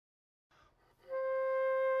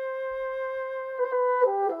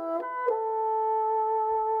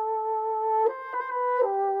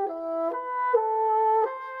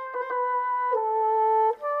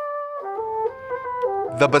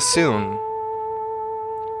The bassoon.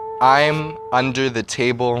 I'm under the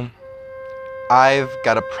table. I've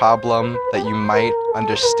got a problem that you might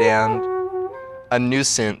understand. A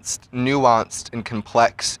nuisance, nuanced and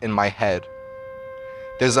complex in my head.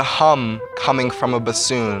 There's a hum coming from a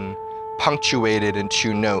bassoon, punctuated in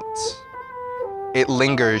 2 notes. It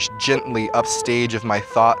lingers gently upstage of my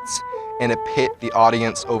thoughts in a pit the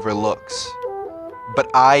audience overlooks.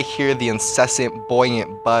 But I hear the incessant,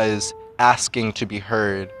 buoyant buzz asking to be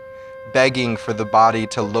heard, begging for the body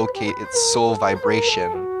to locate its soul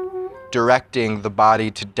vibration, directing the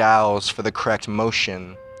body to douse for the correct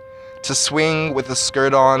motion, to swing with a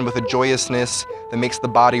skirt on with a joyousness that makes the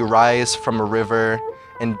body rise from a river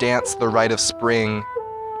and dance the rite of spring,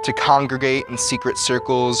 to congregate in secret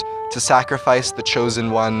circles, to sacrifice the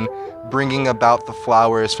chosen one, bringing about the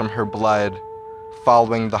flowers from her blood,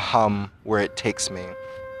 following the hum where it takes me.